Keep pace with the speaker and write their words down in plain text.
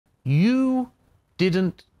You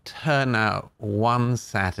didn't turn out one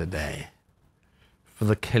Saturday for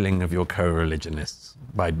the killing of your co-religionists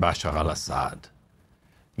by Bashar al-Assad.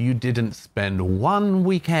 You didn't spend one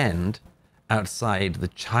weekend outside the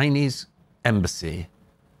Chinese embassy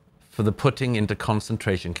for the putting into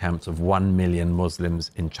concentration camps of 1 million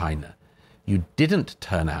Muslims in China. You didn't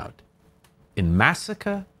turn out in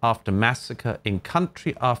massacre after massacre, in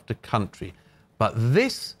country after country. But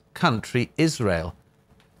this country, Israel,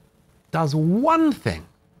 does one thing,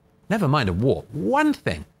 never mind a war, one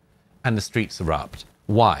thing, and the streets erupt.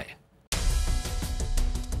 Why?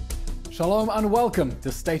 Shalom and welcome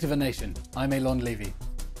to State of a Nation. I'm Eylon Levy.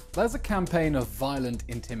 There's a campaign of violent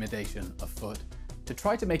intimidation afoot to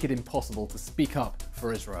try to make it impossible to speak up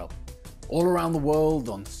for Israel. All around the world,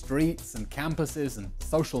 on streets and campuses and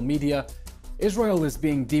social media, Israel is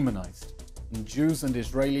being demonized, and Jews and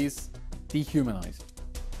Israelis dehumanized.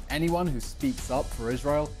 Anyone who speaks up for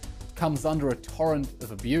Israel comes under a torrent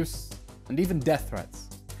of abuse and even death threats.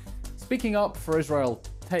 Speaking up for Israel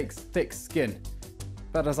takes thick skin,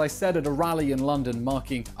 but as I said at a rally in London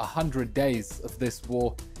marking 100 days of this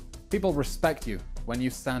war, people respect you when you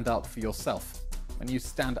stand up for yourself, when you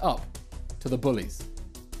stand up to the bullies.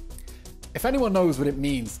 If anyone knows what it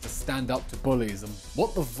means to stand up to bullies and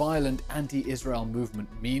what the violent anti-Israel movement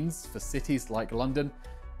means for cities like London,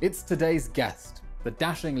 it's today's guest, the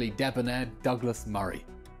dashingly debonair Douglas Murray.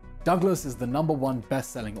 Douglas is the #1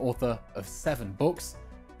 best-selling author of 7 books,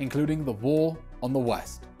 including The War on the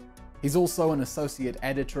West. He's also an associate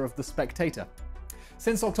editor of The Spectator.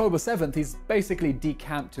 Since October 7th, he's basically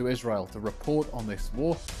decamped to Israel to report on this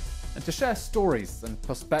war and to share stories and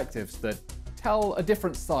perspectives that tell a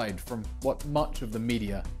different side from what much of the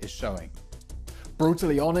media is showing.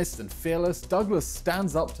 Brutally honest and fearless, Douglas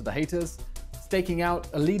stands up to the haters, staking out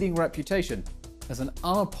a leading reputation as an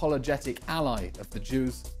unapologetic ally of the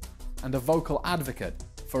Jews and a vocal advocate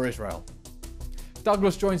for Israel.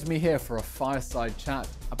 Douglas joins me here for a fireside chat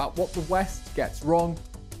about what the West gets wrong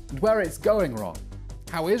and where it's going wrong.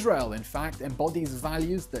 How Israel, in fact, embodies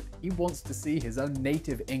values that he wants to see his own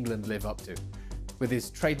native England live up to. With his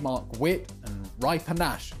trademark wit and wry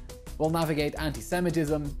panache, we'll navigate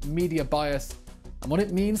anti-Semitism, media bias, and what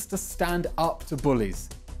it means to stand up to bullies.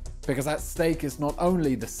 Because at stake is not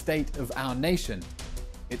only the state of our nation,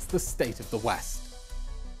 it's the state of the West.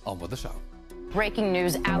 On with the show. Breaking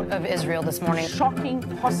news out of Israel this morning. Shocking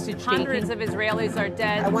hostage taking. Hundreds of Israelis are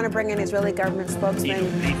dead. I want to bring in Israeli government spokesman.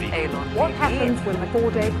 What happens when the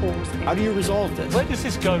 4-day pause? How do you resolve this? Where does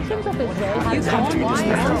this go?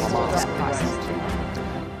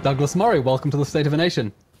 Douglas Murray, welcome to the State of a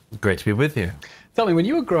Nation. Great to be with you. Tell me, when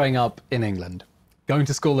you were growing up in England, going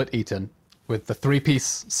to school at Eton with the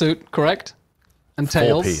 3-piece suit, correct? And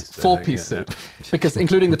tails, 4-piece suit, because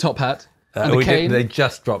including the top hat and a cane. They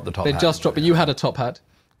just dropped the top hat. They just dropped, but you had a top hat.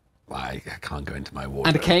 I can't go into my wardrobe.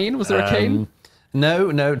 And a cane? Was there a cane?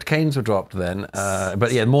 No, canes were dropped then.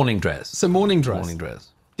 But yeah, morning dress. So morning dress. Morning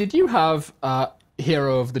dress. Did you have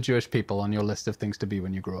hero of the Jewish people on your list of things to be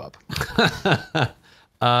when you grew up?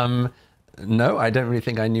 No, I don't really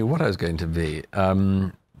think I knew what I was going to be.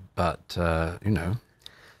 But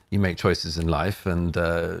you make choices in life and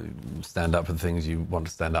stand up for the things you want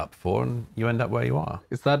to stand up for, and you end up where you are.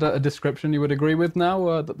 Is that a description you would agree with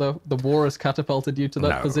now, that the war has catapulted you to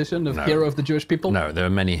that position of hero of the Jewish people? No, there are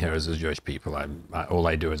many heroes of Jewish people. All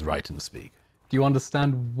I do is write and speak. Do you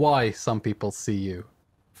understand why some people see you,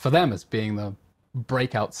 for them, as being the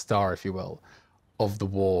breakout star, if you will, of the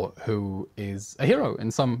war, who is a hero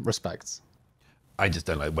in some respects? I just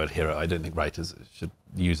don't like the word hero. I don't think writers should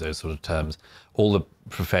use those sort of terms. All the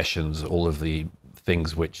professions, all of the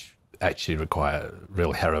things which actually require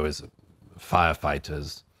real heroism,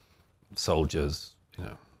 firefighters, soldiers,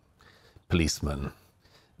 policemen,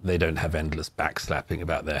 they don't have endless backslapping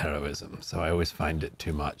about their heroism. So I always find it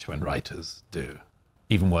too much when writers do.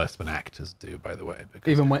 Even worse when actors do, by the way.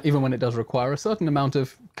 Even when it does require a certain amount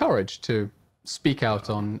of courage to speak out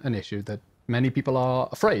on an issue that many people are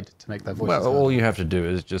afraid to make their voices heard. Well, all you have to do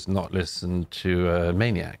is just not listen to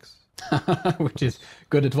maniacs. Which is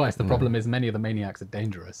good advice. The problem is many of the maniacs are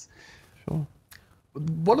dangerous. Sure.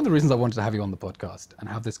 One of the reasons I wanted to have you on the podcast and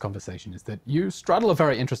have this conversation is that you straddle a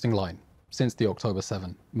very interesting line since the October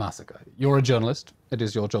 7 massacre. You're a journalist. It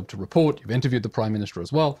is your job to report. You've interviewed the Prime Minister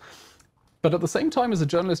as well. But at the same time, as a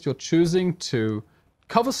journalist, you're choosing to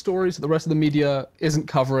cover stories that the rest of the media isn't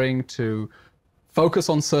covering, to focus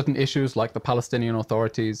on certain issues like the Palestinian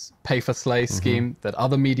Authority's pay-for-slay scheme that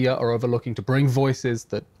other media are overlooking, to bring voices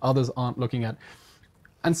that others aren't looking at.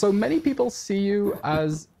 And so many people see you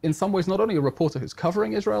as, in some ways, not only a reporter who's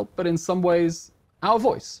covering Israel, but in some ways, our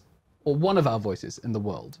voice. or one of our voices in the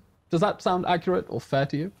world. Does that sound accurate or fair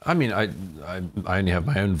to you? I mean, I only have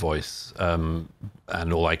my own voice, and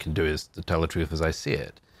all I can do is to tell the truth as I see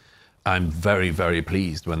it. I'm very, very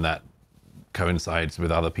pleased when that coincides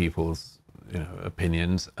with other people's,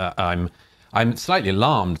 opinions. I'm slightly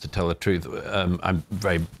alarmed, to tell the truth. I'm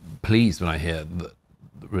very pleased when I hear the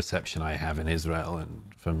reception I have in Israel and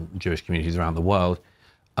from Jewish communities around the world.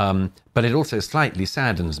 But it also slightly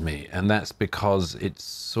saddens me, and that's because it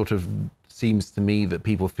sort of seems to me that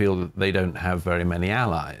people feel that they don't have very many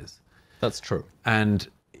allies. That's true. And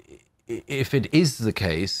if it is the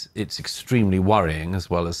case, it's extremely worrying as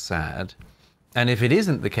well as sad. And if it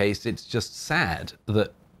isn't the case, it's just sad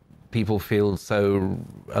that people feel so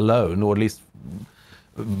alone, or at least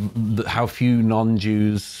how few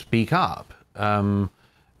non-Jews speak up. So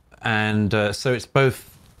it's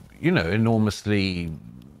both, enormously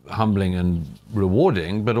humbling and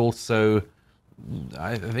rewarding, but also,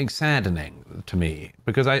 I think, saddening to me.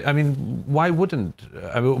 Because, I mean, why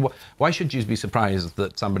should Jews be surprised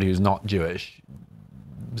that somebody who's not Jewish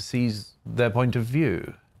sees their point of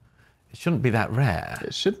view? It shouldn't be that rare.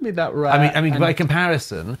 It shouldn't be that rare. I mean, by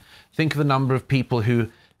comparison, think of the number of people who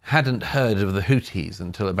hadn't heard of the Houthis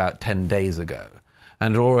until about 10 days ago,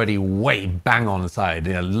 and are already way bang on side,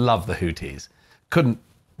 love the Houthis. Couldn't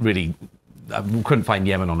find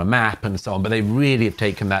Yemen on a map and so on, but they really have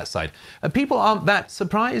taken that side. People aren't that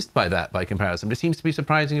surprised by that by comparison, but it seems to be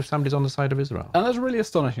surprising if somebody's on the side of Israel. And that's really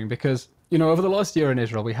astonishing because, over the last year in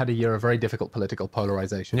Israel, we had a year of very difficult political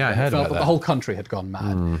polarization. Yeah, I heard about that. The whole country had gone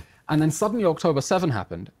mad. And then suddenly October 7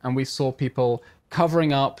 happened, and we saw people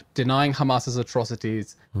covering up, denying Hamas's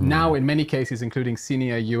atrocities, now in many cases, including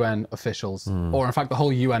senior UN officials, or in fact the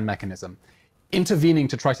whole UN mechanism, intervening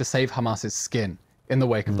to try to save Hamas's skin in the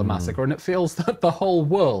wake of the massacre. And it feels that the whole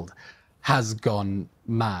world has gone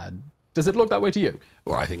mad. Does it look that way to you?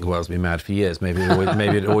 Well, I think the world's been mad for years. Maybe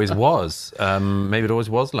it always was. Maybe it always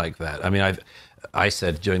was like that. I mean, I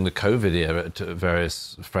said during the COVID era to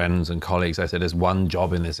various friends and colleagues, I said, there's one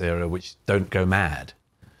job in this era which don't go mad.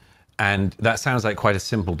 And that sounds like quite a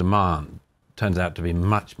simple demand. Turns out to be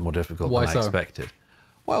much more difficult than I expected.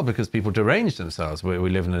 Well, because people derange themselves. We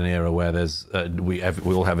live in an era where we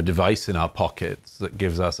all have a device in our pockets that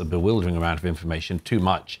gives us a bewildering amount of information, too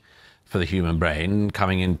much for the human brain,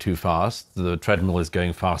 coming in too fast. The treadmill is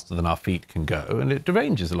going faster than our feet can go, and it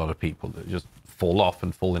deranges a lot of people that just fall off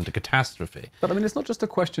and fall into catastrophe. But I mean, it's not just a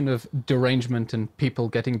question of derangement and people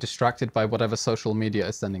getting distracted by whatever social media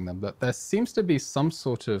is sending them, but there seems to be some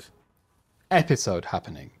sort of episode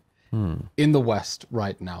happening in the West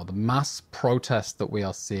right now. The mass protest that we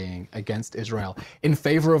are seeing against Israel in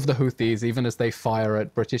favor of the Houthis, even as they fire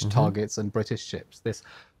at British targets and British ships. This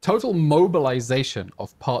total mobilization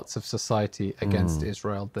of parts of society against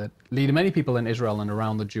Israel that lead many people in Israel and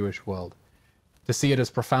around the Jewish world to see it as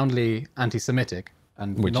profoundly anti-Semitic,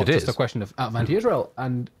 and not just a question of anti-Israel.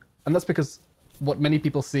 And that's because what many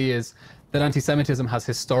people see is that anti-Semitism has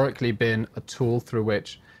historically been a tool through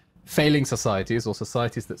which failing societies, or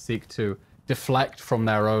societies that seek to deflect from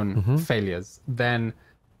their own failures, then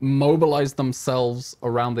mobilize themselves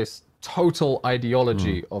around this total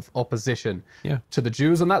ideology of opposition to the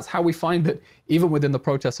Jews. And that's how we find that even within the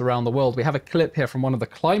protests around the world, we have a clip here from one of the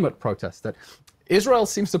climate protests, that Israel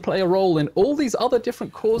seems to play a role in all these other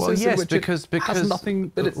different causes. Well, yes, because has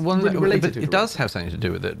nothing that it's really related to. It does have something to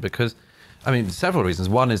do with it, because I mean, several reasons.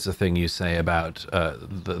 One is the thing you say about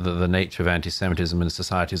the nature of anti-Semitism in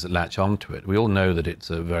societies that latch onto it. We all know that it's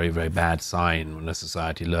a very, very bad sign when a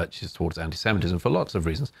society lurches towards anti-Semitism for lots of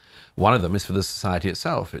reasons. One of them is for the society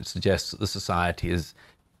itself. It suggests that the society is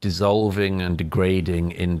dissolving and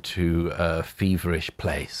degrading into a feverish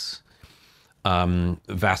place.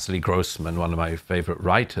 Vasily Grossman, one of my favorite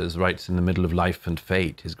writers, writes in The Middle of Life and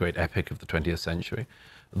Fate, his great epic of the 20th century,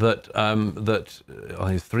 that on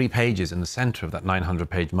his 3 pages in the center of that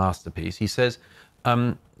 900-page masterpiece, he says,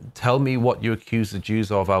 tell me what you accuse the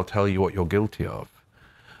Jews of, I'll tell you what you're guilty of.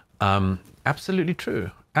 Absolutely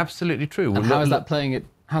true. Absolutely true. And how's that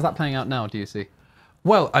playing out now, do you see?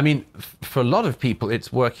 Well, I mean, for a lot of people,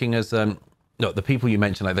 it's working as the people you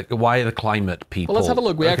mentioned, like why are the climate people? Well, let's have a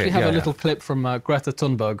look. We actually have a little clip from Greta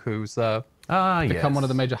Thunberg, who's become one of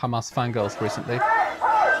the major Hamas fangirls recently.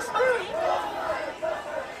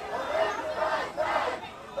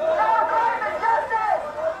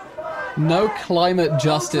 No climate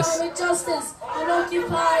justice on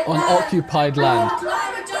occupied land.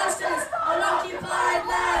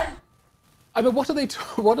 I mean, what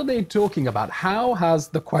are they talking about? How has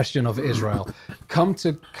the question of Israel come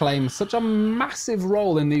to claim such a massive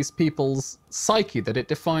role in these people's psyche that it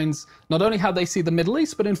defines not only how they see the Middle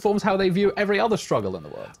East, but informs how they view every other struggle in the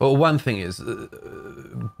world? Well, one thing is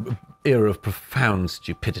era of profound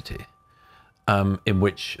stupidity, in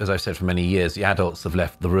which, as I've said for many years, the adults have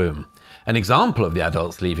left the room. An example of the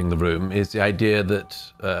adults leaving the room is the idea that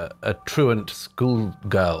a truant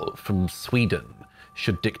schoolgirl from Sweden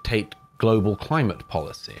should dictate global climate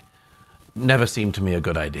policy. Never seemed to me a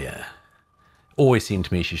good idea. Always seemed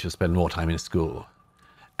to me she should spend more time in school.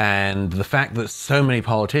 And the fact that so many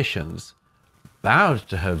politicians bowed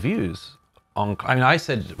to her views on, I mean, I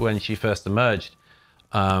said when she first emerged,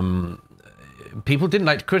 people didn't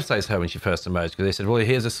like to criticize her when she first emerged because they said, well,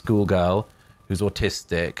 here's a schoolgirl who's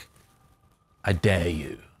autistic. I dare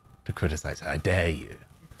you to criticize her. I dare you.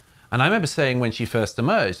 And I remember saying when she first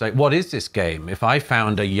emerged, like, what is this game? If I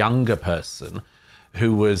found a younger person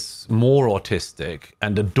who was more autistic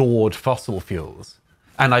and adored fossil fuels,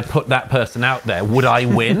 and I put that person out there, would I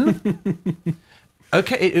win?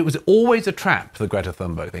 Okay, it was always a trap, the Greta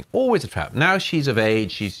Thunberg thing, always a trap. Now she's of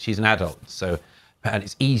age, she's an adult, so and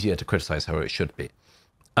it's easier to criticize her, or it should be.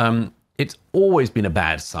 It's always been a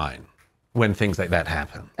bad sign when things like that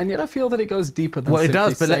happen. And yet I feel that it goes deeper than well, it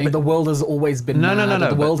does, but saying the world has always been mad,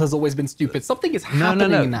 the world has always been stupid. Something is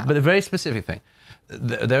happening now. But a very specific thing.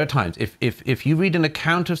 There are times, if you read an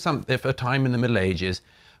account of a time in the Middle Ages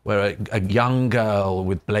where a young girl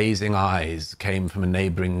with blazing eyes came from a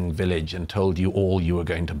neighboring village and told you all you were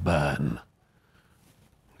going to burn.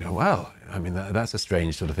 You go, well, I mean, that's a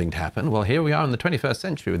strange sort of thing to happen. Well, here we are in the 21st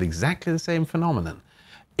century with exactly the same phenomenon.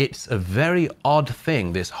 It's a very odd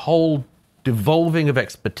thing, this whole devolving of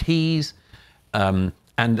expertise, and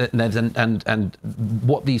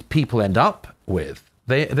what these people end up with.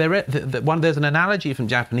 There's an analogy from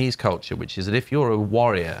Japanese culture, which is that if you're a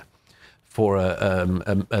warrior for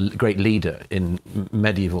a great leader in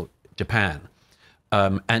medieval Japan,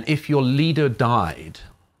 and if your leader died,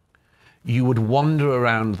 you would wander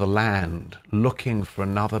around the land looking for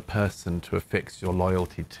another person to affix your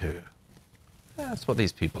loyalty to. That's what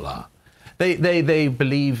these people are. They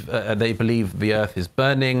believe the earth is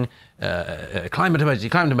burning, climate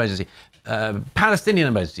emergency, Palestinian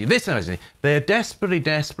emergency, this emergency. They're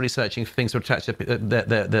desperately searching for things to attach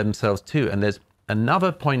themselves to. And there's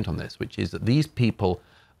another point on this, which is that these people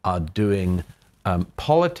are doing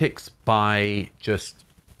politics by just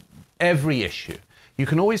every issue. You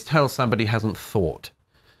can always tell somebody hasn't thought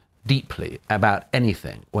deeply about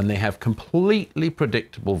anything when they have completely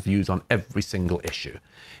predictable views on every single issue.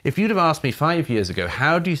 If you'd have asked me 5 years ago,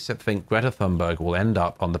 how do you think Greta Thunberg will end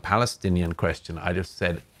up on the Palestinian question, I'd have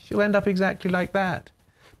said, she'll end up exactly like that,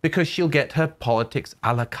 because she'll get her politics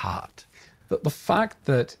a la carte. The fact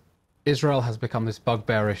that Israel has become this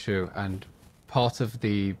bugbear issue and part of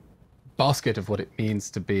the basket of what it means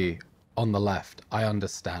to be on the left, I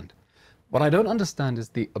understand. What I don't understand is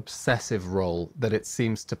the obsessive role that it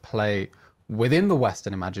seems to play within the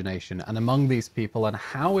Western imagination and among these people, and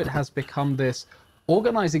how it has become this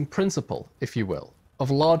organizing principle, if you will,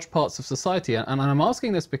 of large parts of society. And I'm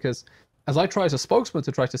asking this because as I try as a spokesman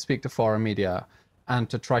to try to speak to foreign media and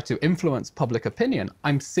to try to influence public opinion,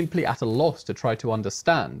 I'm simply at a loss to try to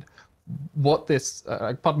understand what this,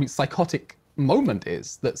 psychotic moment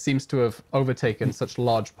is that seems to have overtaken such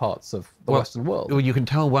large parts of the Western world. Well, you can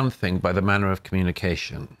tell one thing by the manner of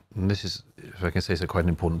communication, and this is, if I can say so, quite an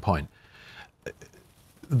important point.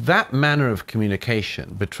 That manner of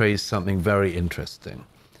communication betrays something very interesting.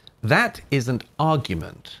 That isn't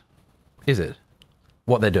argument, is it?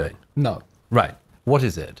 What they're doing? No. Right. What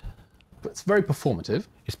is it? It's very performative.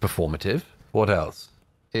 It's performative. What else?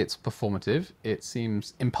 It's performative. It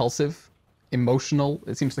seems impulsive, emotional.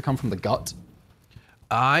 It seems to come from the gut.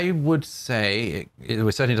 I would say it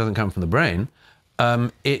certainly doesn't come from the brain.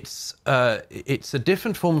 It's a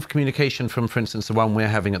different form of communication from, for instance, the one we're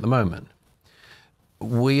having at the moment.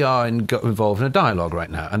 We are involved in a dialogue right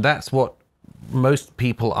now, and that's what most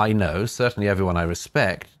people I know, certainly everyone I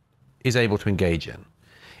respect, is able to engage in.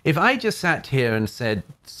 If I just sat here and said,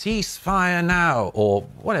 ceasefire now, or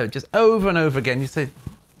whatever, just over and over again, you say,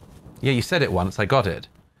 yeah, you said it once, I got it.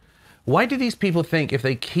 Why do these people think if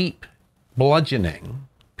they keep bludgeoning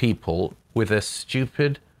people with their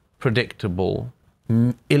stupid, predictable,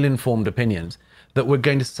 ill-informed opinions, that we're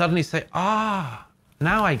going to suddenly say, now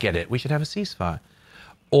I get it, we should have a ceasefire?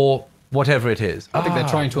 Or whatever it is. I think they're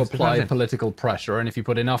trying to apply political pressure, and if you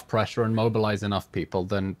put enough pressure and mobilize enough people,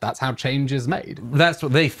 then that's how change is made. That's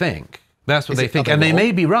what they think. That's what they think. And they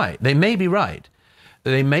may be right. They may be right.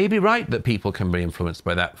 They may be right that people can be influenced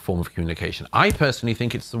by that form of communication. I personally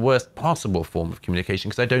think it's the worst possible form of communication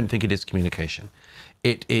because I don't think it is communication.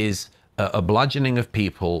 It is a bludgeoning of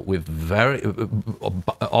people with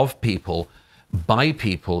by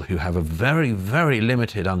people who have a very, very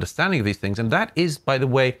limited understanding of these things. And that is, by the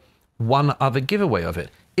way, one other giveaway of it.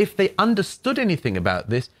 If they understood anything about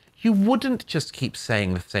this, you wouldn't just keep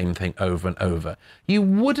saying the same thing over and over. You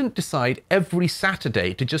wouldn't decide every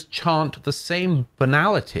Saturday to just chant the same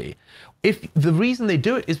banality. If the reason they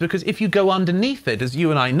do it is because if you go underneath it, as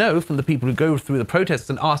you and I know from the people who go through the protests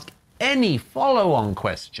and ask any follow-on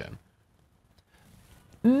question,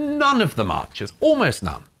 none of the marchers, almost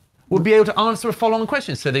none, would be able to answer a follow-on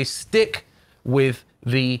question. So they stick with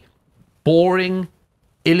the boring,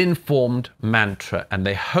 ill-informed mantra, and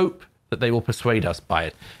they hope that they will persuade us by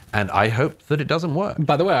it. And I hope that it doesn't work.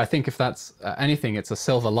 By the way, I think if that's anything, it's a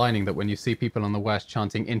silver lining that when you see people in the West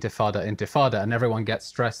chanting intifada, intifada, and everyone gets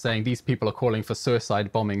stressed saying these people are calling for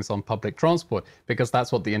suicide bombings on public transport, because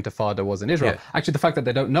that's what the intifada was in Israel. Yeah. Actually, the fact that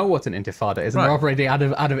they don't know what an intifada is, and Right. they're operating out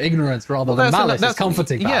of ignorance rather than malice is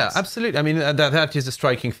comforting. Yeah, perhaps. absolutely. I mean, that is a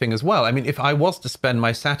striking thing as well. I mean, if I was to spend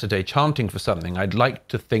my Saturday chanting for something, I'd like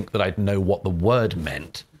to think that I'd know what the word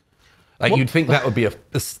meant. Like, you'd think that would be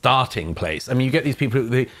a starting place. I mean, you get these people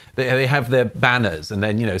who they have their banners, and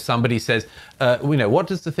then, you know, somebody says, what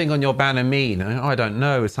does the thing on your banner mean? And, I don't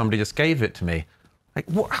know. Somebody just gave it to me. Like,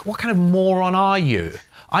 what kind of moron are you?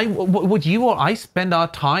 Would you or I spend our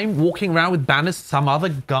time walking around with banners some other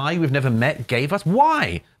guy we've never met gave us?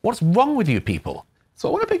 Why? What's wrong with you people? So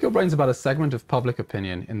I want to pick your brains about a segment of public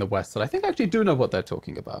opinion in the West that I think actually do know what they're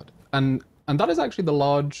talking about. And that is actually the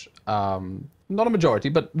large, not a majority,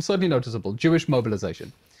 but certainly noticeable, Jewish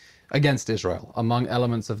mobilization against Israel among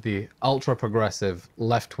elements of the ultra-progressive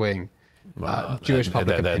left-wing Jewish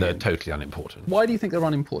public opinion. They're totally unimportant. Why do you think they're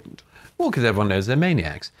unimportant? Well, because everyone knows they're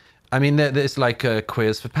maniacs. I mean, it's like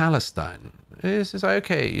Queers for Palestine. It's like,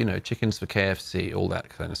 okay, you know, chickens for KFC, all that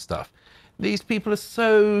kind of stuff. These people are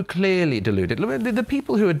so clearly deluded. The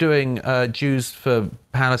people who are doing Jews for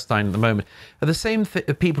Palestine at the moment are the same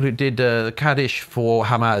people who did Kaddish for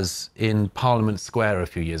Hamas in Parliament Square a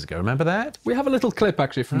few years ago. Remember that? We have a little clip,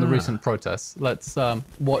 actually, from the recent protests. Let's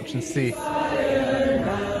watch and see.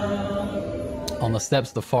 On the steps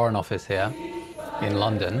of the Foreign Office here in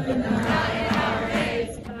London.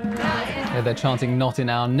 They're chanting, "Not in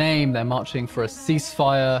our name." They're marching for a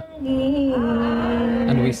ceasefire.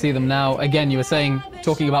 And we see them now, again, you were saying,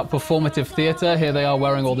 talking about performative theater. Here they are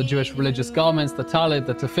wearing all the Jewish religious garments, the talit,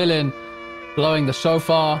 the tefillin, blowing the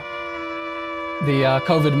shofar. The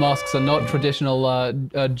COVID masks are not traditional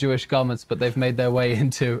Jewish garments, but they've made their way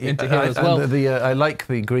into here as well. I like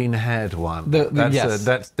the green-haired one. Yes.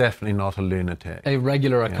 That's definitely not a lunatic. A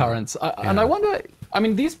regular occurrence. And I wonder, I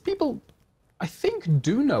mean, these people, I think,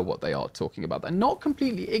 do know what they are talking about. They're not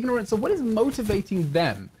completely ignorant. So what is motivating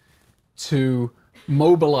them to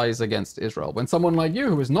mobilize against Israel when someone like you,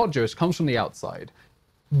 who is not Jewish, comes from the outside,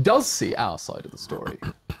 does see our side of the story?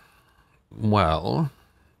 Well,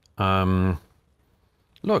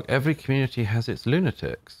 look, every community has its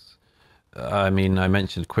lunatics. I mean, I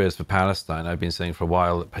mentioned Queers for Palestine. I've been saying for a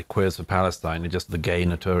while that Queers for Palestine are just the gay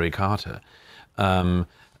Naturi Carter.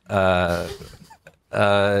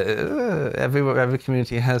 Every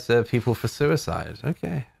community has people for suicide.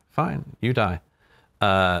 Okay, fine, you die.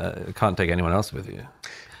 Can't take anyone else with you.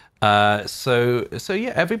 So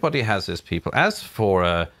yeah, everybody has those people. As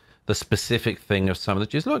for the specific thing of some of the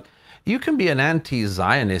Jews, look, you can be an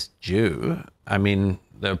anti-Zionist Jew. I mean,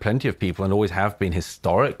 there are plenty of people, and always have been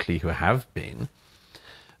historically, who have been.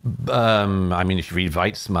 I mean, if you read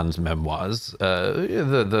Weizmann's memoirs,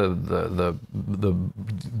 the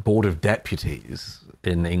Board of Deputies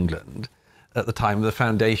in England at the time of the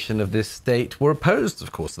foundation of this state were opposed,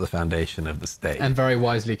 of course, to the foundation of the state. And very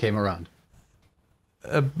wisely came around.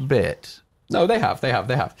 A bit. No, they have.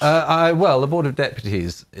 Well, the Board of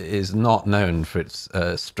Deputies is not known for its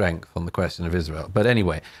strength on the question of Israel. But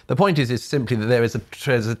anyway, the point is simply that there is a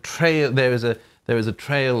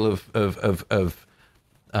trail of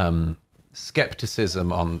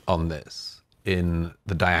skepticism on this in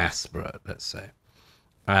the diaspora, let's say.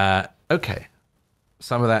 Okay,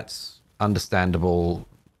 some of that's understandable.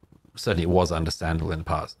 Certainly it was understandable in the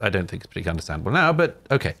past. I don't think it's particularly understandable now, but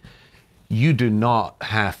okay. You do not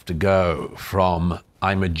have to go from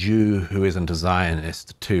I'm a Jew who isn't a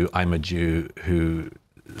Zionist to I'm a Jew who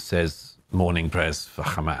says morning prayers for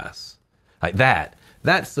Hamas. Like that.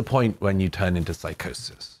 That's the point when you turn into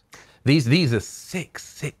psychosis. These are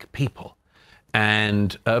sick people.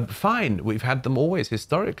 And fine, we've had them always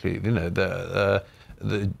historically. You know,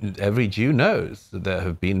 every Jew knows that there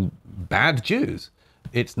have been bad Jews.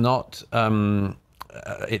 It's not.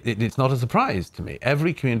 It's not a surprise to me.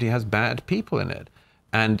 Every community has bad people in it,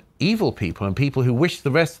 and evil people, and people who wish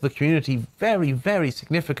the rest of the community very, very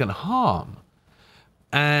significant harm.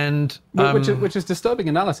 And which is disturbing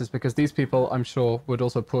analysis, because these people, I'm sure, would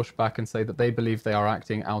also push back and say that they believe they are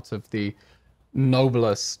acting out of the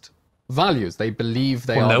noblest values. They believe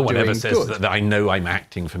they are doing good. No one ever says that I know I'm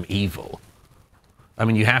acting from evil. I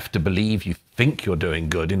mean, you have to believe you think you're doing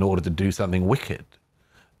good in order to do something wicked,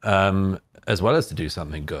 as well as to do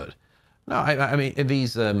something good. No, I mean,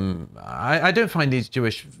 these. I don't find these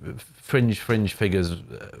Jewish fringe figures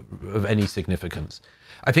of any significance.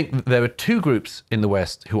 I think there are two groups in the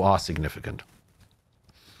West who are significant.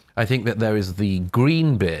 I think that there is the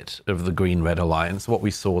green bit of the Green-Red Alliance, what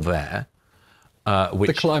we saw there. Which,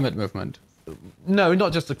 the climate movement? No,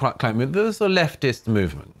 not just the climate movement. There's the leftist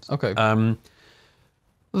movement. Okay.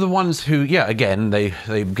 The ones who, yeah, again, they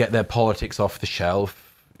get their politics off the shelf.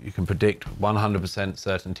 You can predict 100%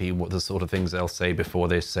 certainty what the sort of things they'll say before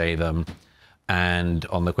they say them. And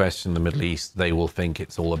on the question of the Middle East, they will think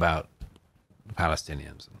it's all about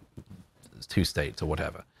Palestinians, two states or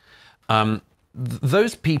whatever.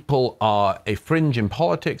 Those people are a fringe in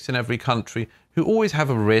politics in every country who always have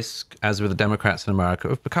a risk, as with the Democrats in America,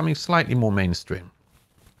 of becoming slightly more mainstream.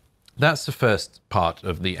 That's the first part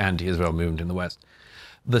of the anti-Israel movement in the West.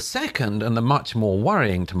 The second, and the much more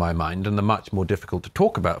worrying to my mind, and the much more difficult to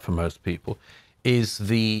talk about for most people, is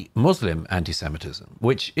the Muslim anti-Semitism,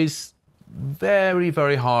 which is very,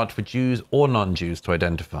 very hard for Jews or non-Jews to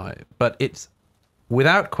identify. But it's,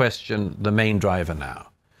 without question, the main driver now.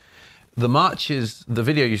 The marches, the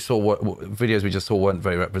video you saw, videos we just saw weren't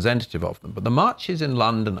very representative of them, but the marches in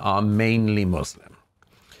London are mainly Muslim.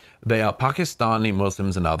 They are Pakistani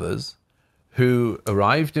Muslims and others who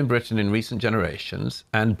arrived in Britain in recent generations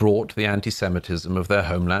and brought the anti-Semitism of their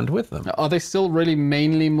homeland with them. Are they still really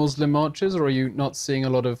mainly Muslim marches, or are you not seeing a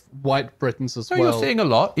lot of white Britons as well? You're seeing a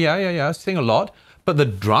lot. Yeah, seeing a lot. But the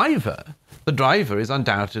driver is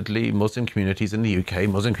undoubtedly Muslim communities in the UK,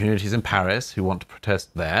 Muslim communities in Paris who want to protest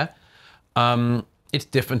there. It's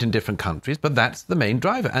different in different countries, but that's the main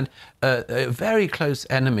driver. And a very close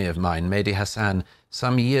enemy of mine, Mehdi Hassan,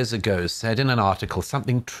 some years ago said in an article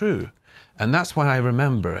something true. And that's why I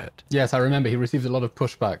remember it. Yes, I remember. He received a lot of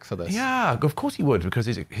pushback for this. Yeah, of course he would, because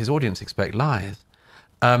his audience expect lies.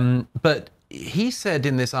 But he said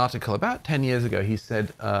in this article about 10 years ago, he said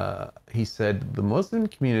the Muslim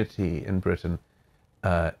community in Britain,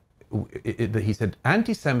 he said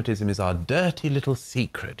anti-Semitism is our dirty little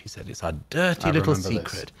secret. He said it's our dirty little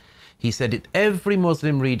secret. He said every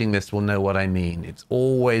Muslim reading this will know what I mean. It's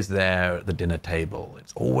always there at the dinner table.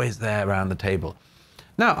 It's always there around the table.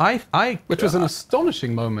 Now, which was an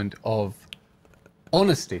astonishing moment of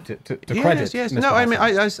honesty to credit. Yes. Mr. No, I mean,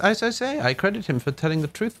 Hassan. as I say, I credit him for telling the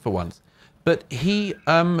truth for once. But he's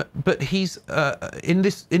in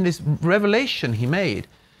this revelation he made,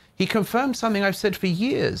 he confirmed something I've said for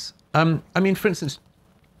years. I mean, for instance,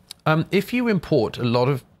 if you import a lot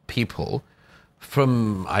of people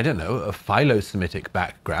from, I don't know, a philo-Semitic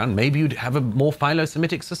background, maybe you'd have a more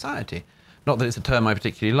philo-Semitic society. Not that it's a term I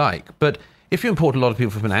particularly like, but if you import a lot of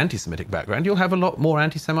people from an anti-Semitic background, you'll have a lot more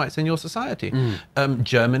anti-Semites in your society.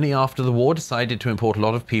 Germany, after the war, decided to import a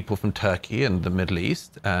lot of people from Turkey and the Middle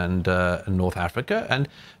East and North Africa. And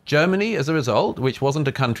Germany, as a result, which wasn't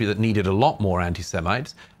a country that needed a lot more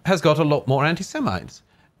anti-Semites, has got a lot more anti-Semites.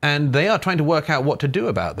 And they are trying to work out what to do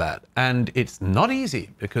about that. And it's not easy,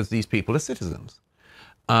 because these people are citizens.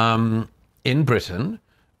 In Britain,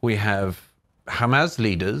 we have Hamas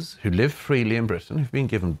leaders who live freely in Britain, who've been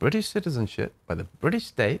given British citizenship by the British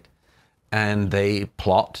state, and they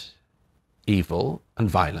plot evil and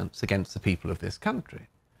violence against the people of this country.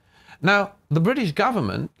 Now, the British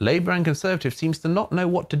government, Labour and Conservative, seems to not know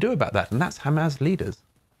what to do about that, and that's Hamas leaders.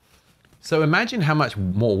 So imagine how much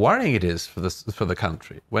more worrying it is for the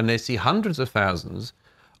country when they see hundreds of thousands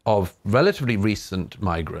of relatively recent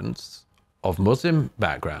migrants of Muslim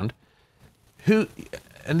background who,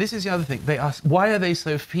 and this is the other thing, they ask, why are they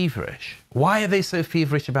so feverish? Why are they so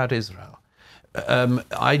feverish about Israel?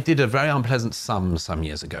 I did a very unpleasant sum some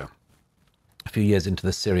years ago, a few years into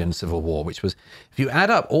the Syrian civil war, which was, if you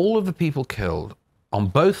add up all of the people killed on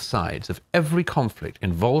both sides of every conflict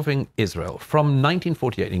involving Israel from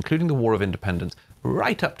 1948, including the War of Independence,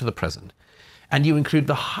 right up to the present, and you include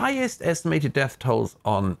the highest estimated death tolls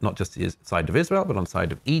on not just the side of Israel, but on the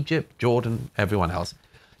side of Egypt, Jordan, everyone else,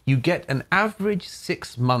 you get an average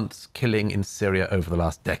 6 months killing in Syria over the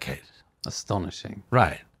last decade. Astonishing.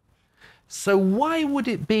 Right. So why would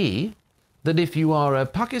it be that if you are a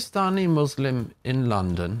Pakistani Muslim in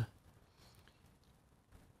London,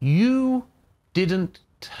 you didn't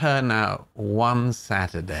turn out one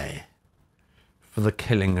Saturday for the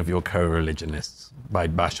killing of your co-religionists by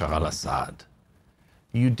Bashar al-Assad.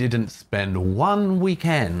 You didn't spend one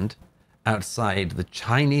weekend outside the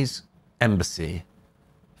Chinese embassy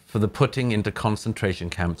for the putting into concentration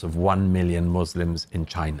camps of 1 million Muslims in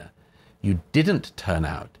China. You didn't turn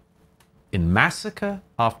out in massacre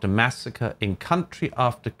after massacre, in country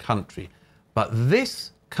after country. But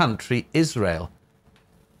this country, Israel,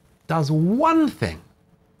 does one thing,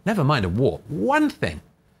 never mind a war, one thing,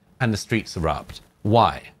 and the streets erupt.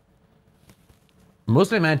 Why?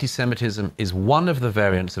 Muslim anti-Semitism is one of the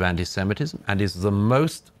variants of anti-Semitism and is the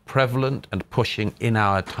most prevalent and pushing in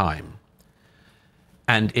our time.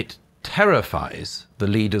 And it terrifies the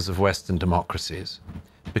leaders of Western democracies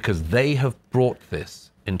because they have brought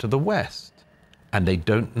this into the West and they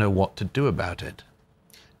don't know what to do about it.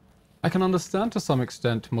 I can understand to some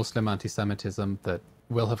extent Muslim anti-Semitism that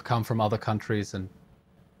will have come from other countries and,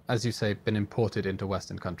 as you say, been imported into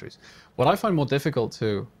Western countries. What I find more difficult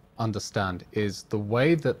to understand is the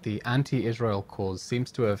way that the anti-Israel cause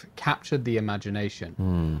seems to have captured the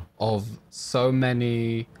imagination of so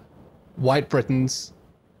many white Britons,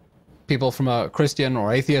 people from a Christian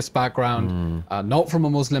or atheist background, not from a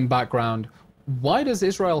Muslim background. Why does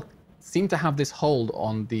Israel seem to have this hold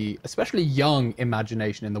on the especially young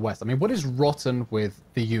imagination in the West? I mean, what is rotten with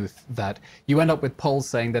the youth that you end up with polls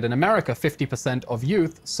saying that in America 50% of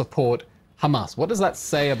youth support Hamas? What does that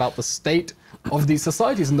say about the state of these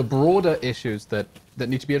societies and the broader issues that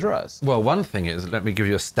need to be addressed? Well, one thing is, let me give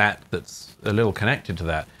you a stat that's a little connected to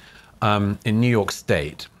that. In New York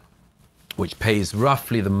State, which pays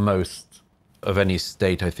roughly the most of any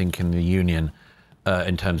state, I think, in the union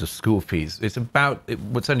in terms of school fees, it's about,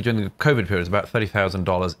 what's only during the COVID period, it's about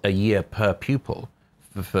 $30,000 a year per pupil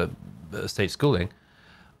for state schooling.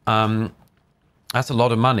 That's a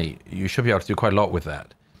lot of money. You should be able to do quite a lot with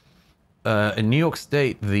that. In New York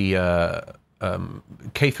State, the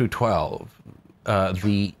K through 12,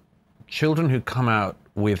 the children who come out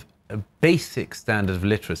with a basic standard of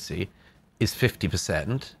literacy is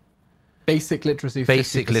 50%. Basic literacy, 50%.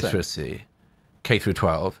 Basic literacy, K through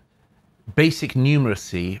 12. Basic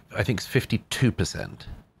numeracy, I think, is 52%.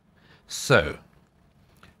 So,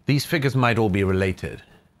 these figures might all be related.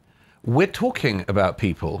 We're talking about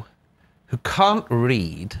people who can't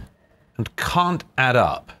read and can't add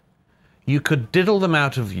up. You could diddle them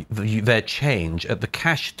out of their change at the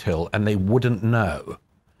cash till and they wouldn't know.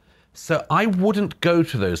 So I wouldn't go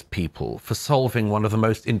to those people for solving one of the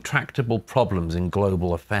most intractable problems in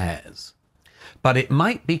global affairs. But it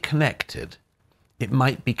might be connected. It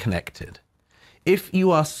might be connected. If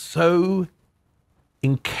you are so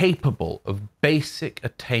incapable of basic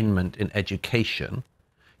attainment in education,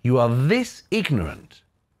 you are this ignorant,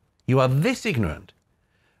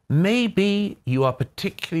 maybe you are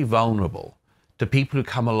particularly vulnerable to people who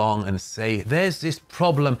come along and say, there's this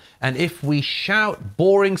problem, and if we shout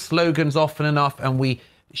boring slogans often enough and we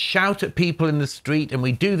shout at people in the street and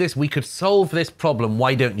we do this, we could solve this problem.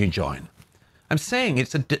 Why don't you join? I'm saying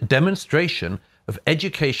it's a demonstration of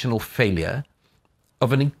educational failure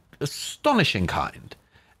of an astonishing kind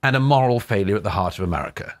and a moral failure at the heart of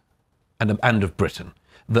America and of Britain,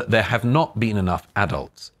 that there have not been enough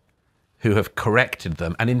adults who have corrected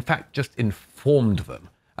them and in fact just informed them.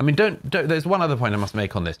 I mean, there's one other point I must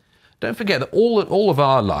make on this. Don't forget that all of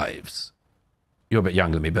our lives, you're a bit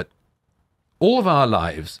younger than me, but all of our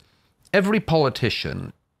lives, every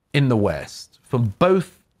politician in the West, from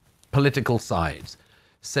both political sides,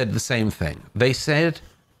 said the same thing. They said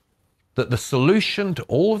that the solution to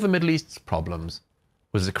all of the Middle East's problems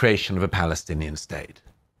was the creation of a Palestinian state.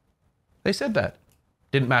 They said that.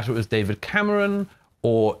 Didn't matter if it was David Cameron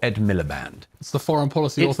or Ed Miliband. It's the foreign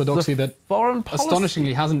policy orthodoxy that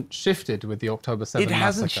astonishingly hasn't hasn't shifted with the October 7 massacre. It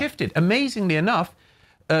hasn't shifted. Amazingly enough,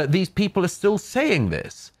 these people are still saying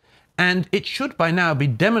this. And it should by now be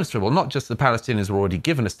demonstrable, not just the Palestinians were already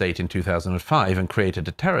given a state in 2005 and created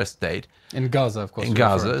a terrorist state. In Gaza, of course. In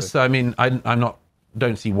Gaza. So, I mean,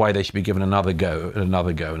 don't see why they should be given another go, and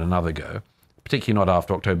another go, and another go. Particularly not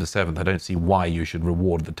after October 7th. I don't see why you should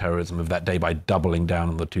reward the terrorism of that day by doubling down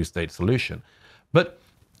on the two-state solution. But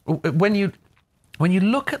when you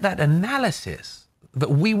look at that analysis that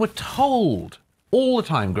we were told all the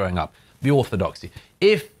time growing up, the orthodoxy,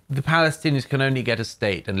 if the Palestinians can only get a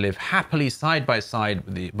state and live happily side by side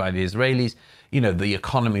with by the Israelis, you know, the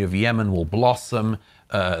economy of Yemen will blossom,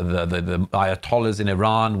 the Ayatollahs in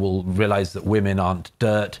Iran will realize that women aren't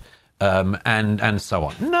dirt, and so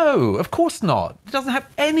on. No, of course not. It doesn't have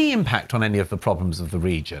any impact on any of the problems of the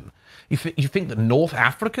region. You think that North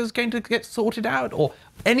Africa is going to get sorted out or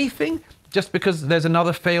anything? just because there's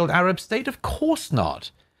another failed Arab state? Of course not.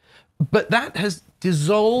 But that has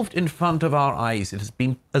dissolved in front of our eyes. It has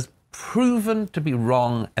been as proven to be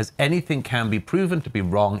wrong as anything can be proven to be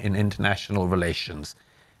wrong in international relations.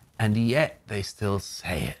 And yet they still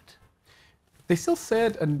say it. They still say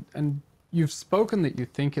it, and you've spoken that you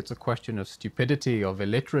think it's a question of stupidity, of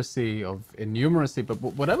illiteracy, of innumeracy, but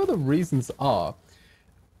whatever the reasons are,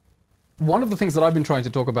 one of the things that I've been trying to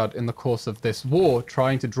talk about in the course of this war,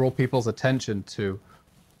 trying to draw people's attention to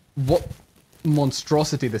what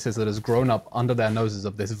monstrosity this is that has grown up under their noses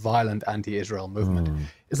of this violent anti-Israel movement,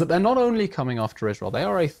 is that they're not only coming after Israel, they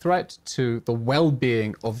are a threat to the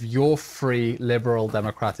well-being of your free, liberal,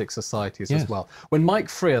 democratic societies as well. When Mike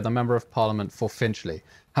Freer, the Member of Parliament for Finchley,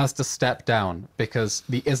 has to step down because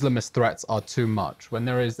the Islamist threats are too much, when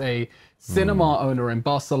there is a cinema owner in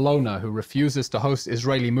Barcelona who refuses to host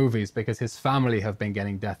Israeli movies because his family have been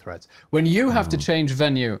getting death threats, when you have to change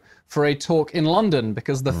venue for a talk in London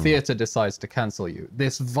because the theatre decides to cancel you,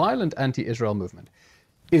 this violent anti-Israel movement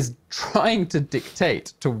is trying to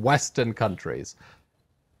dictate to Western countries,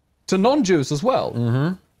 to non-Jews as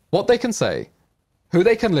well, what they can say, who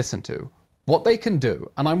they can listen to, what they can do.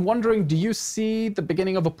 And I'm wondering, do you see the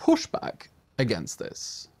beginning of a pushback against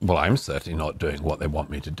this? Well, I'm certainly not doing what they want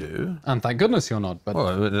me to do. And thank goodness you're not. But,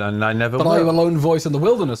 And I never but will. are you a lone voice in the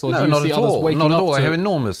wilderness, or do you not see at others all. waking Not at up all. to... I have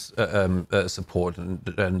enormous support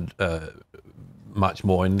and much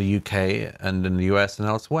more in the UK and in the US and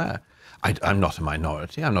elsewhere. I'm not a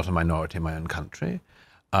minority. I'm not a minority in my own country.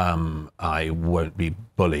 I won't be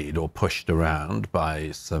bullied or pushed around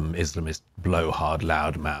by some Islamist blowhard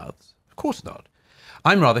loudmouths. Of course not.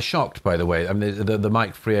 I'm rather shocked, by the way. I mean, the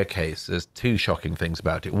Mike Freer case, there's two shocking things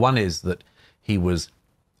about it. One is that he was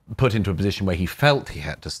put into a position where he felt he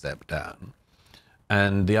had to step down.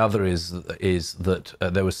 And the other is that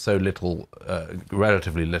there was so little,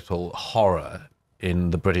 relatively little horror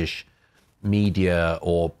in the British media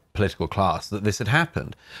or political class that this had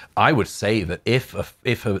happened. I would say that if an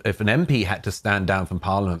MP had to stand down from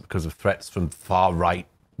Parliament because of threats from far-right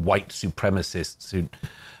white supremacists who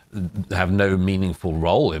have no meaningful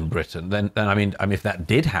role in Britain, then I mean, if that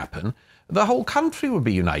did happen, the whole country would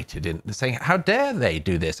be united in saying, how dare they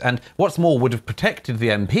do this? And what's more, would have protected the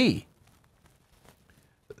MP.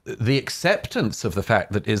 The acceptance of the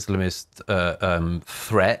fact that Islamist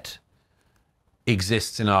threat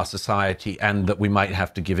exists in our society and that we might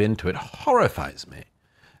have to give in to it horrifies me.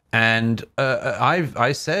 And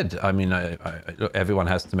I said, I mean, look, everyone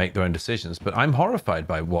has to make their own decisions, but I'm horrified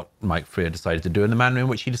by what Mike Freer decided to do and the manner in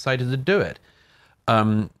which he decided to do it.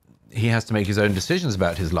 He has to make his own decisions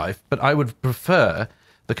about his life, but I would prefer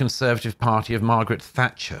the Conservative Party of Margaret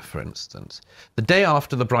Thatcher, for instance. The day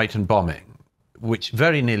after the Brighton bombing, which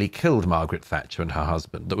very nearly killed Margaret Thatcher and her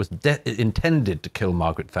husband, that was intended to kill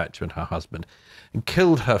Margaret Thatcher and her husband, and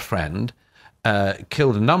killed her friend,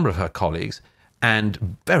 killed a number of her colleagues,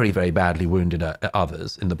 and very, very badly wounded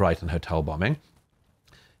others in the Brighton hotel bombing.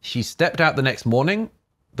 She stepped out the next morning.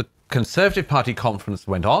 The Conservative Party conference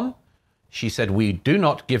went on. She said, we do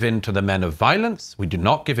not give in to the men of violence. We do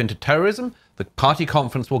not give in to terrorism. The party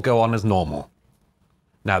conference will go on as normal.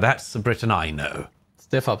 Now, that's the Britain I know.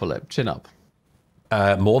 Stiff upper lip, chin up.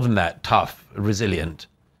 More than that, tough, resilient.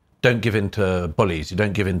 Don't give in to bullies. You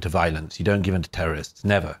don't give in to violence. You don't give in to terrorists.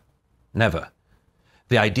 Never. Never.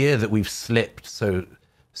 The idea that we've slipped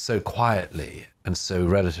so quietly and so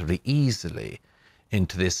relatively easily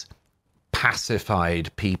into this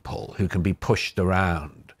pacified people who can be pushed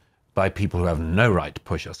around by people who have no right to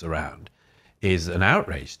push us around is an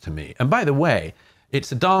outrage to me. And by the way,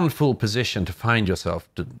 it's a darn fool position to find yourself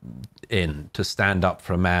to stand up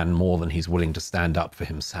for a man more than he's willing to stand up for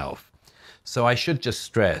himself. So I should just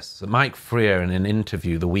stress that Mike Freer, in an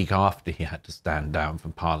interview the week after he had to stand down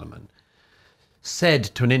from Parliament, said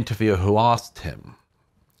to an interviewer who asked him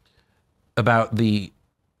about the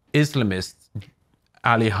Islamist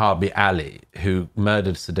Ali Harbi Ali, who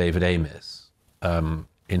murdered Sir David Amess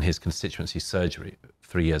in his constituency surgery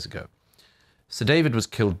 3 years ago. Sir David was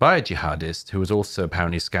killed by a jihadist who was also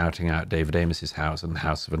apparently scouting out David Amess's house and the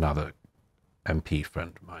house of another MP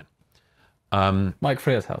friend of mine. Mike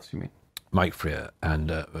Freer's house, you mean? Mike Freer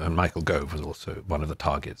and Michael Gove was also one of the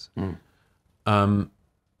targets. Now,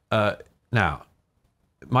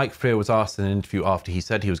 Mike Freer was asked in an interview after he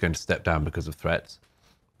said he was going to step down because of threats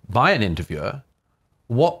by an interviewer,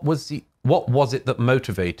 what was it that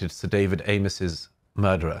motivated Sir David Amess's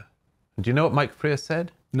murderer? And do you know what Mike Freer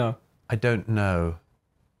said? No. I don't know.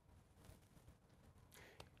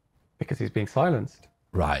 Because he's being silenced.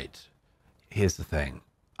 Right. Here's the thing.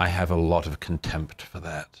 I have a lot of contempt for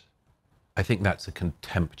that. I think that's a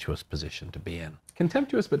contemptuous position to be in.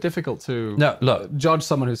 contemptuous but difficult to No, look. judge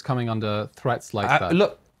someone who's coming under threats like that.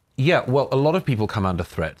 Look, yeah, well, a lot of people come under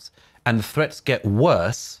threats, and the threats get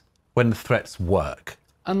worse when the threats work.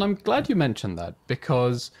 And I'm glad you mentioned that,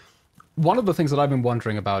 because one of the things that I've been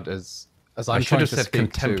wondering about is, as I'm I should trying have to said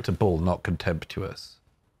speak contemptible, not contemptuous.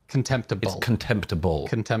 contemptible. It's contemptible.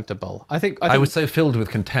 Contemptible. I think I was so filled with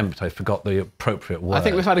contempt, I forgot the appropriate word. I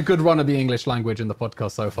think we've had a good run of the English language in the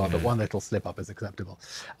podcast so far, but one little slip up is acceptable.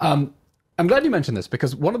 I'm glad you mentioned this,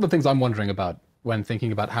 because one of the things I'm wondering about when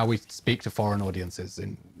thinking about how we speak to foreign audiences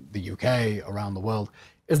in the UK, around the world,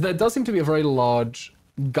 is there does seem to be a very large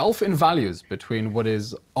gulf in values between what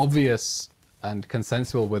is obvious and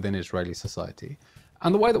consensual within Israeli society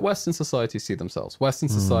and the way that Western societies see themselves. Western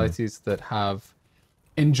societies that have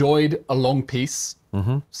enjoyed a long peace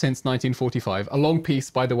since 1945. A long peace,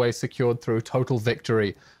 by the way, secured through total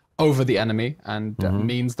victory over the enemy and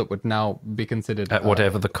means that would now be considered... At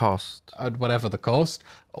whatever the cost. At whatever the cost.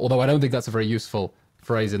 Although I don't think that's a very useful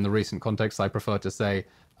phrase in the recent context. I prefer to say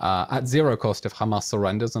at zero cost if Hamas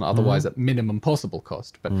surrenders, and otherwise at minimum possible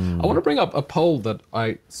cost. But I want to bring up a poll that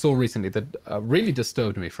I saw recently that really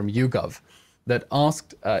disturbed me from YouGov, that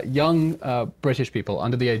asked young British people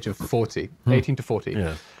under the age of 40, 18 to 40,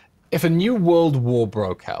 Yeah. if a new world war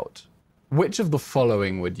broke out, which of the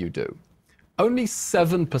following would you do? Only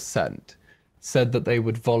 7% said that they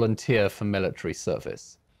would volunteer for military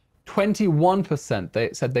service. 21%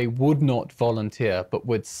 they said they would not volunteer but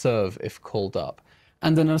would serve if called up.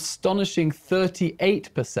 And an astonishing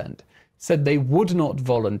 38% said they would not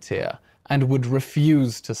volunteer and would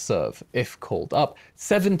refuse to serve if called up.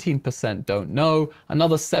 17% don't know.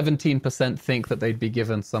 Another 17% think that they'd be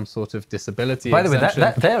given some sort of disability By the way,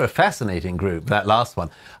 exemption. they're a fascinating group, that last one.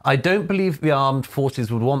 I don't believe the armed forces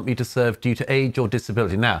would want me to serve due to age or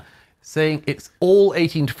disability. Now, saying it's all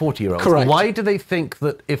 18 to 40-year-olds. Correct. Why do they think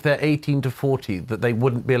that if they're 18 to 40, that they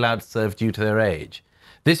wouldn't be allowed to serve due to their age?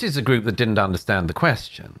 This is a group that didn't understand the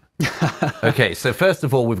question. Okay, so first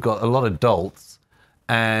of all, we've got a lot of dolts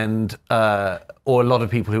and or a lot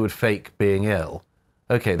of people who would fake being ill.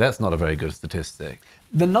 Okay, that's not a very good statistic.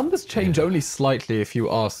 The numbers change only slightly if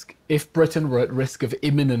you ask, if Britain were at risk of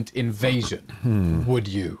imminent invasion, would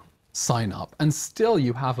you sign up? And still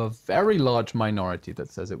you have a very large minority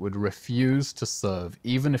that says it would refuse to serve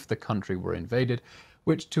even if the country were invaded,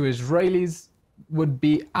 which to Israelis would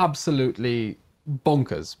be absolutely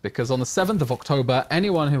bonkers, because on the 7th of October,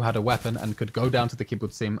 anyone who had a weapon and could go down to the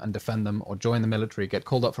kibbutzim and defend them or join the military, get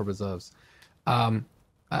called up for reserves,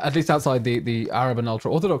 at least outside the Arab and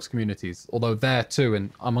ultra-Orthodox communities, although there too, and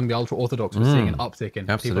among the ultra-Orthodox, we're seeing an uptick in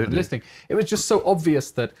people enlisting. It was just so obvious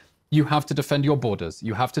that you have to defend your borders,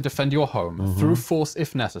 you have to defend your home through force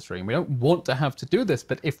if necessary. And we don't want to have to do this,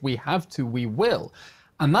 but if we have to, we will.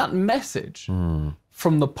 And that message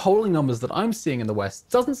from the polling numbers that I'm seeing in the West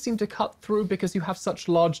doesn't seem to cut through, because you have such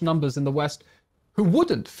large numbers in the West who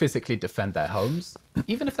wouldn't physically defend their homes,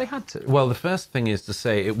 even if they had to. Well, the first thing is to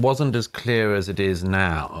say it wasn't as clear as it is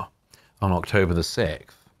now on October the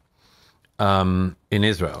 6th in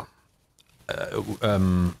Israel.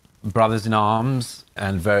 Brothers in Arms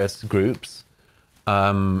and various groups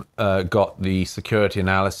got the security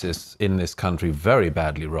analysis in this country very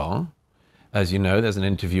badly wrong. As you know, there's an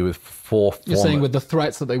interview with four You're saying with the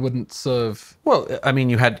threats that they wouldn't serve? Well, I mean,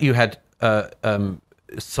 you had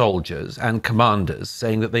soldiers and commanders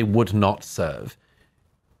saying that they would not serve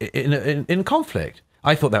in conflict.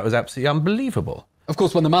 I thought that was absolutely unbelievable. Of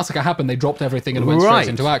course, when the massacre happened, they dropped everything and went straight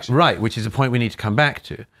into action. Right, which is a point we need to come back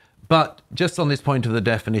to. But just on this point of the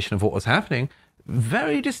definition of what was happening,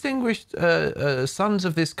 very distinguished sons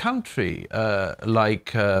of this country,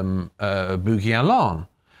 like Bughi Alon,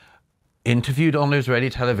 interviewed on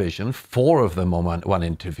Israeli television, 4 of them on one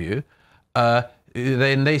interview.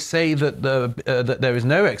 Then they say that that there is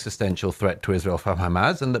no existential threat to Israel from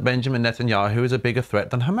Hamas, and that Benjamin Netanyahu is a bigger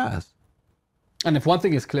threat than Hamas. And if one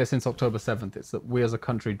thing is clear since October 7th, it's that we as a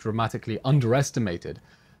country dramatically underestimated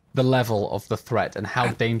the level of the threat and how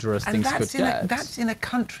dangerous things could get. That's in a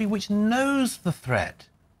country which knows the threat,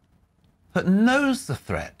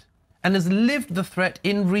 and has lived the threat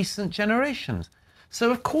in recent generations. So,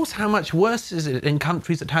 of course, how much worse is it in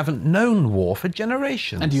countries that haven't known war for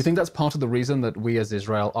generations? And do you think that's part of the reason that we as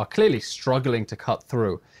Israel are clearly struggling to cut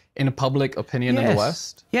through in public opinion in the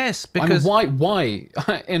West? Yes, because... I mean, why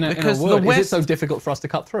in a word, is it so difficult for us to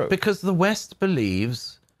cut through? Because the West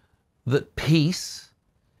believes that peace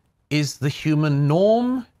is the human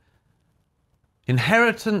norm,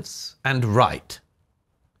 inheritance, and right.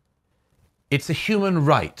 It's a human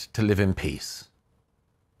right to live in peace.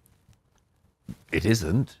 It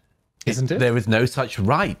isn't. Isn't it? There is no such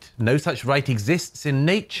right. No such right exists in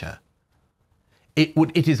nature.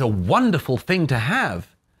 It is a wonderful thing to have,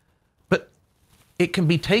 but it can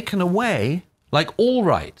be taken away, like all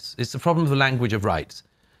rights. It's the problem of the language of rights.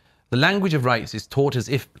 The language of rights is taught as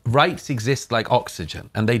if rights exist like oxygen,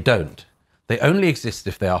 and they don't. They only exist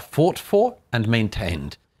if they are fought for and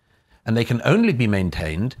maintained. And they can only be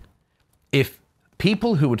maintained if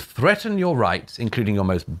people who would threaten your rights, including your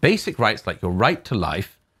most basic rights like your right to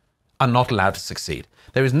life, are not allowed to succeed.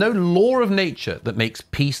 There is no law of nature that makes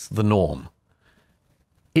peace the norm.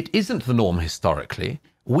 It isn't the norm historically.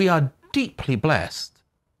 We are deeply blessed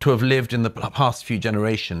to have lived in the past few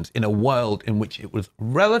generations in a world in which it was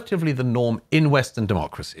relatively the norm in Western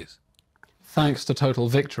democracies. Thanks to total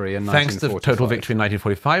victory in 1945. Thanks to total victory in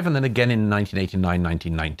 1945 and then again in 1989,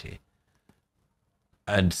 1990.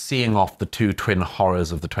 And seeing off the two twin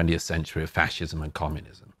horrors of the 20th century of fascism and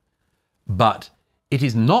communism. But it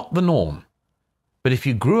is not the norm. But if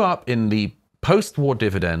you grew up in the post-war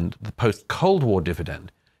dividend, the post-Cold War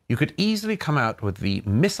dividend, you could easily come out with the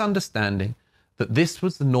misunderstanding that this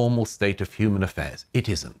was the normal state of human affairs. It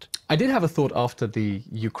isn't. I did have a thought after the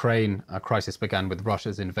Ukraine crisis began with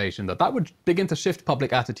Russia's invasion that would begin to shift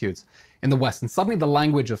public attitudes in the West. And suddenly the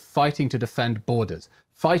language of fighting to defend borders,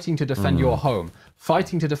 fighting to defend your home,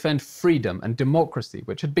 fighting to defend freedom and democracy,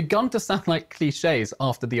 which had begun to sound like cliches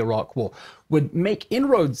after the Iraq War, would make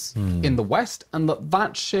inroads in the West, and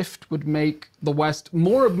that shift would make the West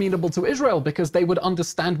more amenable to Israel because they would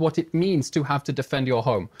understand what it means to have to defend your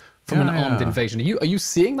home from an armed invasion. Are you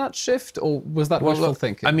seeing that shift, or was that wishful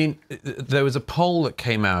thinking? I mean, there was a poll that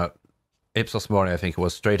came out, Ipsos Mori, I think it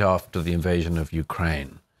was, straight after the invasion of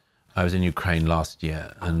Ukraine. I was in Ukraine last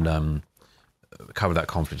year and covered that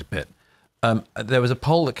conflict a bit. There was a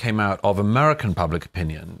poll that came out of American public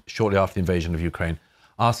opinion shortly after the invasion of Ukraine,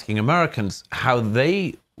 asking Americans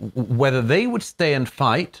whether they would stay and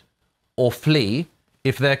fight or flee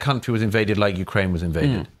if their country was invaded like Ukraine was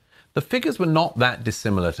invaded. The figures were not that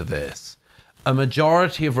dissimilar to this. A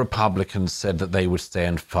majority of Republicans said that they would stay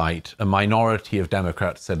and fight. A minority of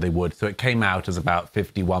Democrats said they would. So it came out as about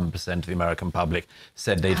 51% of the American public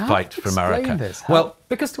said they'd fight for America. Well,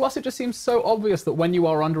 because to us it just seems so obvious that when you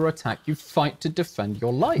are under attack, you fight to defend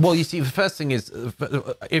your life. Well, you see, the first thing is,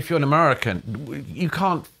 if you're an American, you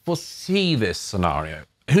can't foresee this scenario.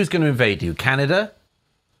 Who's going to invade you? Canada?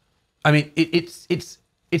 I mean,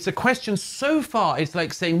 it's a question so far. It's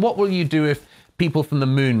like saying, what will you do if people from the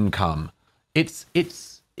moon come? It's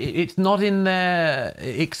not in their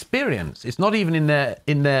experience. It's not even in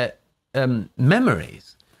their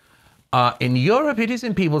memories. In Europe, it is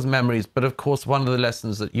in people's memories. But of course, one of the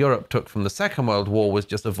lessons that Europe took from the Second World War was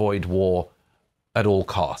just avoid war at all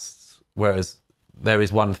costs. Whereas there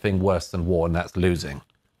is one thing worse than war, and that's losing.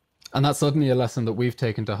 And that's certainly a lesson that we've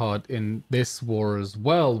taken to heart in this war as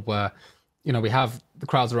well, where, you know, we have the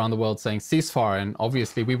crowds around the world saying ceasefire, and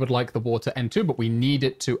obviously we would like the war to end too, but we need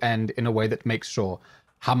it to end in a way that makes sure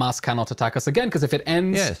Hamas cannot attack us again, because if it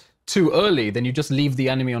ends too early, then you just leave the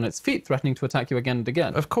enemy on its feet, threatening to attack you again and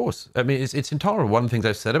again. Of course. I mean, it's intolerable. One of the things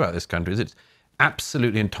I've said about this country is it's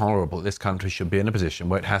absolutely intolerable that this country should be in a position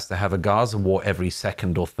where it has to have a Gaza war every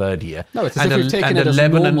second or third year. No, it's as if we've taken it as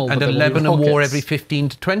normal. And a Lebanon war every 15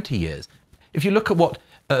 to 20 years. If you look at what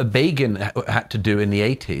Begin had to do in the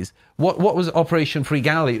 80s, what was Operation Free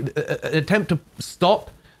Galilee? An attempt to stop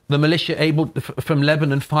the militia from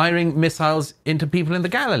Lebanon firing missiles into people in the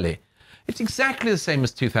Galilee. It's exactly the same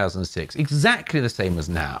as 2006, exactly the same as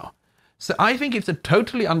now. So I think it's a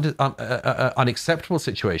totally unacceptable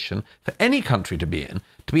situation for any country to be in,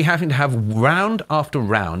 to be having to have round after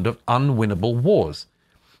round of unwinnable wars.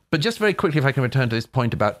 But just very quickly, if I can return to this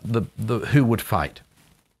point about the who would fight.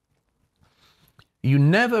 You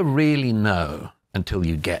never really know until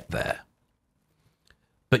you get there.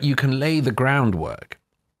 But you can lay the groundwork.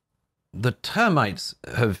 The termites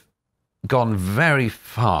have gone very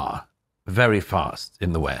far, very fast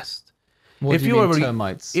in the West. What do you mean,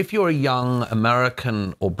 termites? If you're a young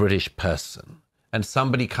American or British person and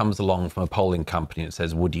somebody comes along from a polling company and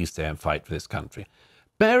says, would you stay and fight for this country?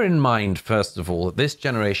 Bear in mind, first of all, that this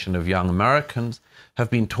generation of young Americans have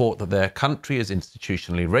been taught that their country is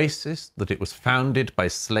institutionally racist, that it was founded by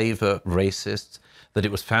slaver racists, that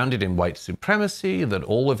it was founded in white supremacy, that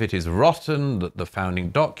all of it is rotten, that the founding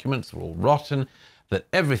documents were all rotten, that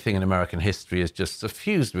everything in American history is just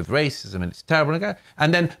suffused with racism and it's terrible.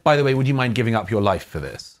 And then, by the way, would you mind giving up your life for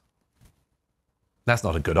this? That's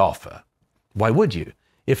not a good offer. Why would you?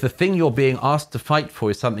 If the thing you're being asked to fight for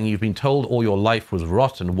is something you've been told all your life was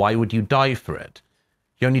rotten, why would you die for it?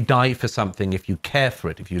 You only die for something if you care for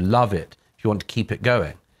it, if you love it, if you want to keep it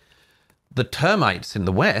going. The termites in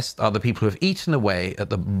the West are the people who have eaten away at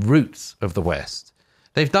the roots of the West.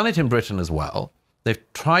 They've done it in Britain as well.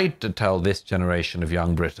 They've tried to tell this generation of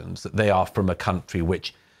young Britons that they are from a country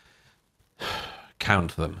which,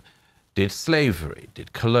 count them, did slavery,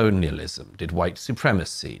 did colonialism, did white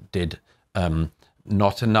supremacy, did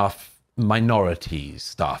not enough minority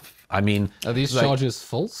stuff. I mean, are these charges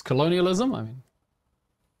false? Colonialism? I mean,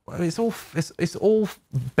 well, it's all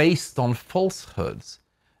based on falsehoods.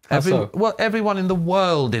 So? Well, everyone in the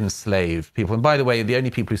world enslaved people. And by the way, the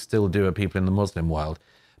only people who still do are people in the Muslim world.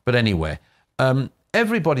 But anyway,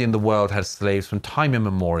 everybody in the world has slaves from time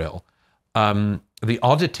immemorial. The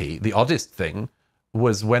oddest thing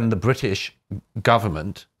was when the British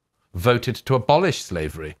government voted to abolish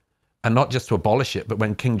slavery. And not just to abolish it, but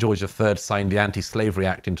when King George III signed the Anti-Slavery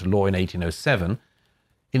Act into law in 1807,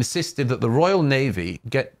 insisted that the Royal Navy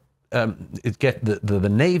get the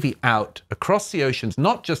Navy out across the oceans,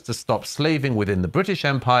 not just to stop slaving within the British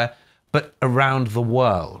Empire, but around the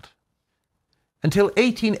world. Until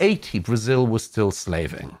 1880, Brazil was still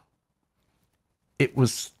slaving. It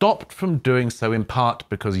was stopped from doing so in part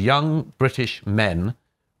because young British men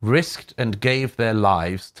risked and gave their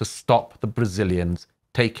lives to stop the Brazilians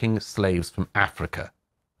taking slaves from Africa.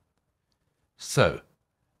 So,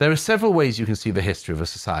 there are several ways you can see the history of a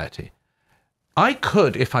society. I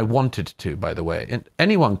could, if I wanted to, by the way, and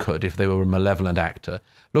anyone could if they were a malevolent actor,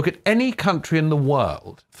 look at any country in the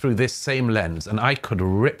world through this same lens, and I could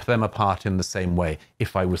rip them apart in the same way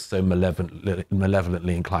if I was so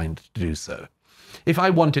malevolently inclined to do so. If I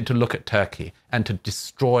wanted to look at Turkey and to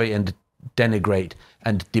destroy and denigrate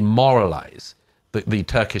and demoralize the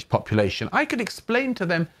Turkish population, I could explain to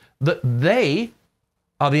them that they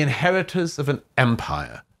are the inheritors of an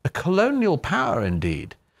empire, a colonial power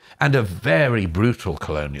indeed, and a very brutal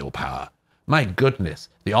colonial power. My goodness,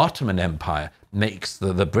 the Ottoman Empire makes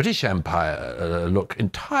the British Empire look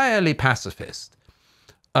entirely pacifist.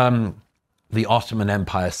 The Ottoman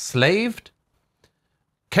Empire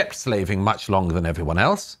kept slaving much longer than everyone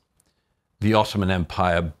else. The Ottoman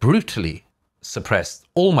Empire brutally suppressed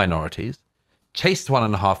all minorities, chased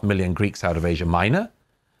 1.5 million Greeks out of Asia Minor.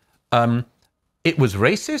 It was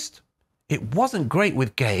racist. It wasn't great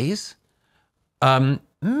with gays.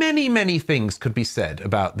 Many, many things could be said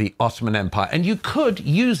about the Ottoman Empire, and you could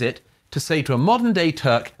use it to say to a modern-day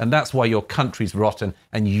Turk, and that's why your country's rotten,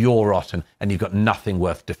 and you're rotten, and you've got nothing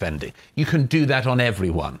worth defending. You can do that on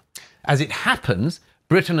everyone. As it happens,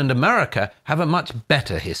 Britain and America have a much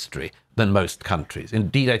better history than most countries.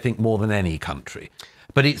 Indeed, I think more than any country.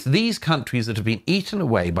 But it's these countries that have been eaten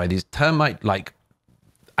away by these termite-like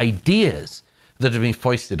ideas that have been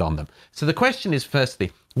foisted on them. So the question is,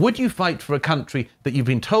 firstly, would you fight for a country that you've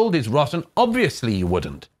been told is rotten? Obviously you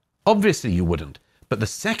wouldn't. Obviously you wouldn't. But the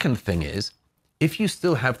second thing is, if you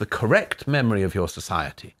still have the correct memory of your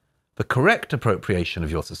society, the correct appropriation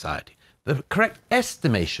of your society, the correct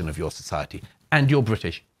estimation of your society, and you're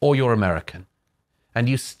British or you're American, and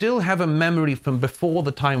you still have a memory from before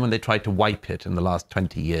the time when they tried to wipe it in the last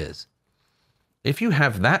 20 years, if you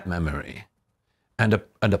have that memory and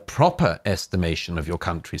a proper estimation of your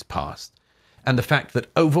country's past, and the fact that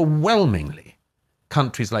overwhelmingly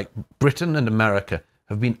countries like Britain and America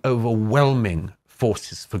have been overwhelming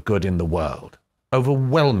forces for good in the world,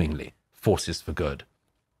 overwhelmingly forces for good.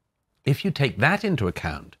 If you take that into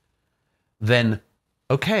account, then,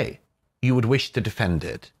 okay, you would wish to defend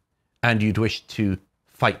it, and you'd wish to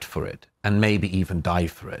fight for it, and maybe even die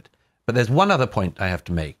for it. But there's one other point I have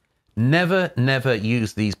to make. Never, never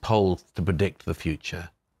use these polls to predict the future.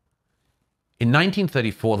 In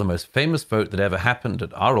 1934, the most famous vote that ever happened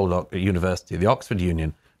at our old university, the Oxford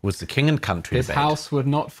Union, was the King and Country His debate. house would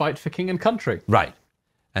not fight for King and Country. Right.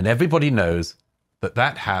 And everybody knows that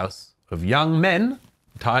that house of young men,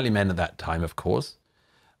 entirely men at that time, of course,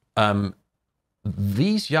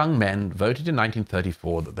 these young men voted in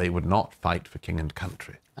 1934 that they would not fight for King and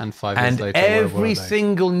Country. And 5 years later, and where were every they?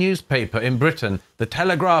 single newspaper in Britain, the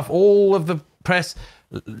Telegraph, all of the press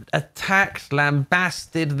attacked,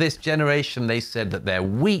 lambasted this generation. They said that they're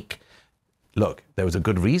weak. Look, there was a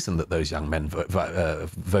good reason that those young men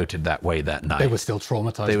voted that way that night. They were still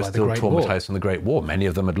traumatized They were by still the Great War. traumatized from the Great War. Many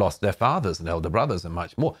of them had lost their fathers and elder brothers and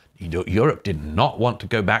much more. Europe did not want to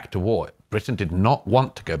go back to war. Britain did not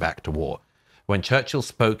want to go back to war. When Churchill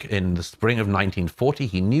spoke in the spring of 1940,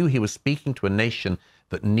 he knew he was speaking to a nation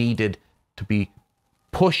that needed to be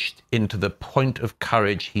pushed into the point of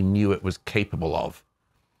courage he knew it was capable of.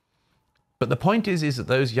 But the point is that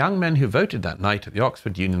those young men who voted that night at the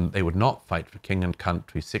Oxford Union, they would not fight for King and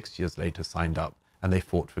Country, 6 years later signed up, and they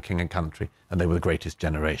fought for King and Country, and they were the greatest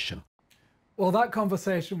generation. Well, that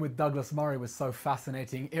conversation with Douglas Murray was so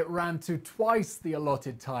fascinating, it ran to twice the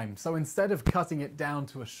allotted time. So instead of cutting it down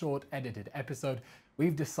to a short edited episode,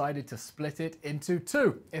 we've decided to split it into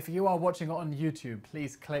two. If you are watching on YouTube,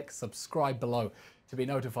 please click subscribe below to be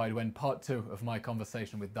notified when part 2 of my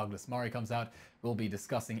conversation with Douglas Murray comes out. We'll be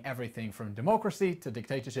discussing everything from democracy to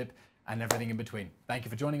dictatorship and everything in between. Thank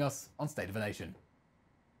you for joining us on State of a Nation.